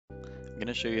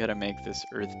going to show you how to make this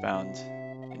Earthbound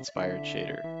inspired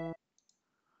shader.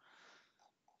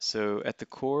 So at the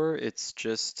core, it's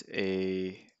just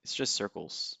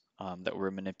circles that we're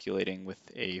manipulating with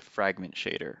a fragment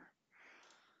shader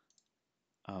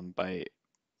by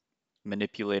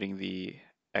manipulating the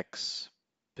X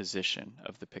position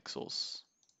of the pixels.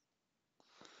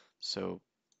 So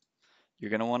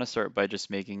you're going to want to start by just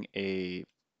making a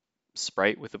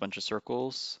sprite with a bunch of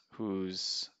circles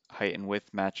whose height and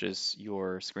width matches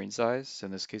your screen size. So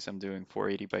in this case, I'm doing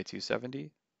 480 by 270.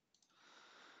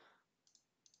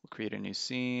 We'll create a new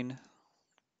scene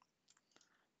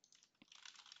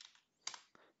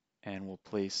and we'll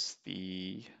place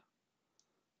the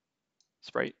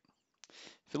sprite.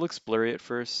 If it looks blurry at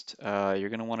first, you're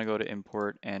going to want to go to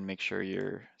import and make sure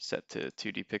you're set to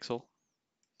 2D pixel.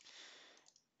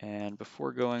 And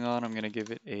before going on, I'm going to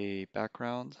give it a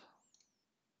background.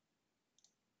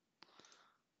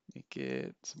 Make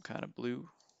it some kind of blue.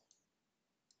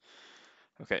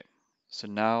 Okay, so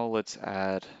now let's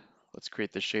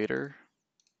create the shader.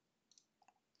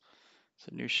 So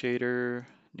new shader.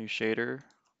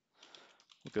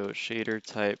 We'll go shader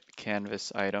type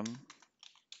canvas item,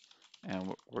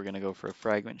 and we're going to go for a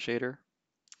fragment shader.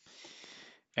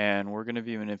 And we're going to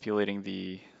be manipulating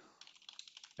the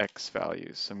X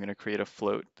values. So I'm going to create a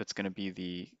float that's going to be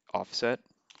the offset.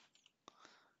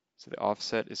 So the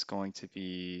offset is going to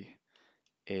be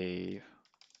we'll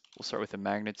start with a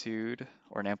magnitude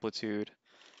or an amplitude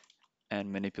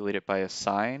and manipulate it by a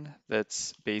sign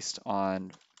that's based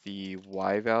on the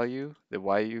Y value, the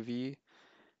YUV,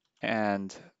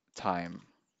 and time.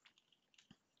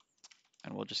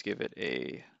 And we'll just give it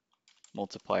a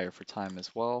multiplier for time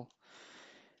as well.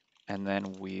 And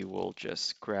then we will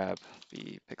just grab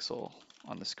the pixel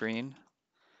on the screen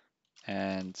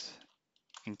and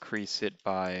increase it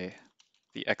by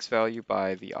the X value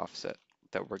by the offset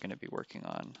that we're going to be working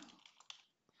on.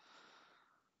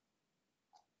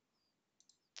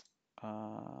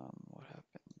 What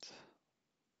happened?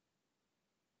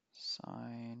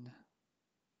 Sign.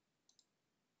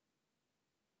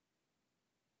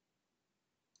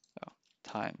 Oh,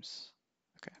 times.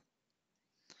 Okay.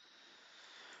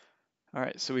 All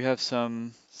right, so we have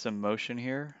some motion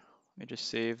here. Let me just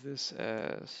save this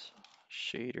as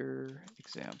shader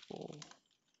example.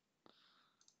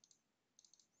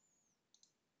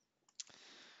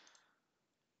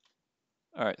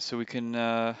 All right, so we can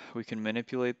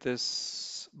manipulate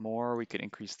this more. We could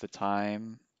increase the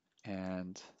time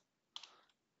and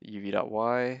the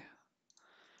uv.y,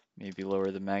 maybe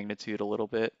lower the magnitude a little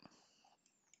bit.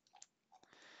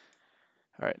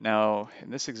 All right, now in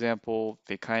this example,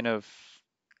 they kind of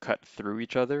cut through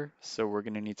each other, so we're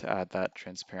going to need to add that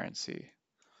transparency.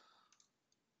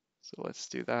 So let's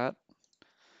do that.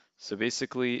 So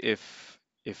basically, if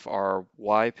our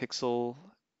y pixel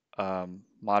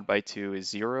mod by 2 is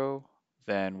 0,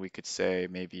 then we could say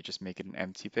maybe just make it an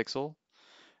empty pixel.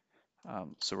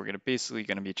 So we're basically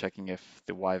going to be checking if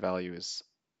the y value is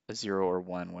a 0 or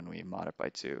 1 when we mod it by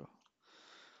 2.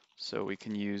 So we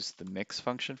can use the mix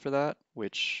function for that,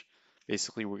 which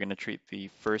basically we're going to treat the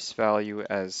first value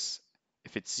as,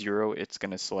 if it's 0, it's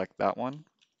going to select that one.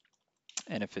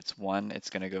 And if it's 1, it's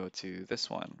going to go to this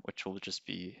one, which will just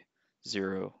be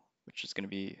 0, which is going to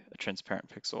be a transparent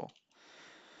pixel.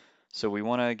 So we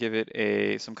want to give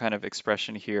it some kind of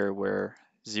expression here where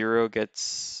 0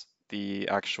 gets the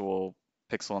actual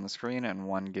pixel on the screen and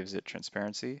 1 gives it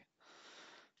transparency.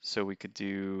 So we could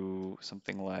do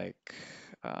something like,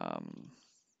 we'll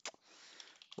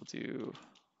do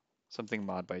something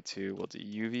mod by 2. We'll do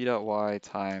uv.y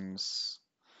times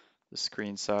the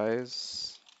screen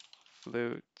size,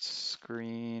 float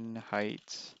screen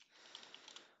height,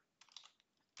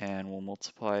 and we'll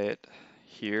multiply it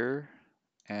here,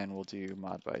 and we'll do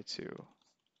mod by 2.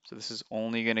 So this is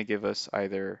only going to give us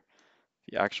either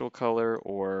the actual color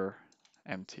or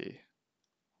empty.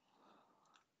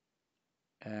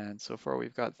 And so far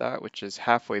we've got that, which is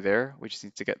halfway there. We just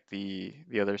need to get the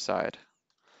other side.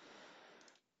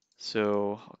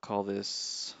 So I'll call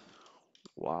this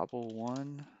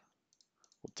wobble1.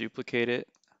 We'll duplicate it.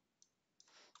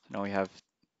 Now we have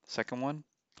the second one.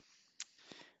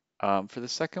 For the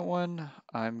second one,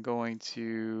 I'm going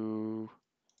to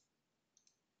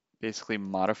basically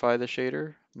modify the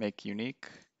shader, make unique.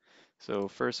 So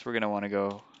first we're going to want to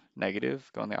go negative,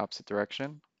 go in the opposite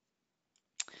direction.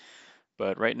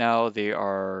 But right now they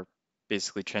are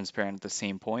basically transparent at the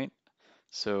same point.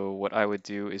 So what I would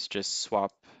do is just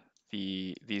swap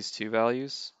these two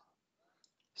values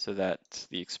so that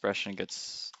the expression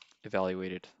gets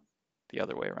evaluated the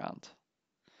other way around.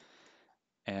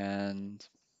 And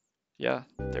yeah,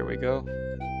 there we go.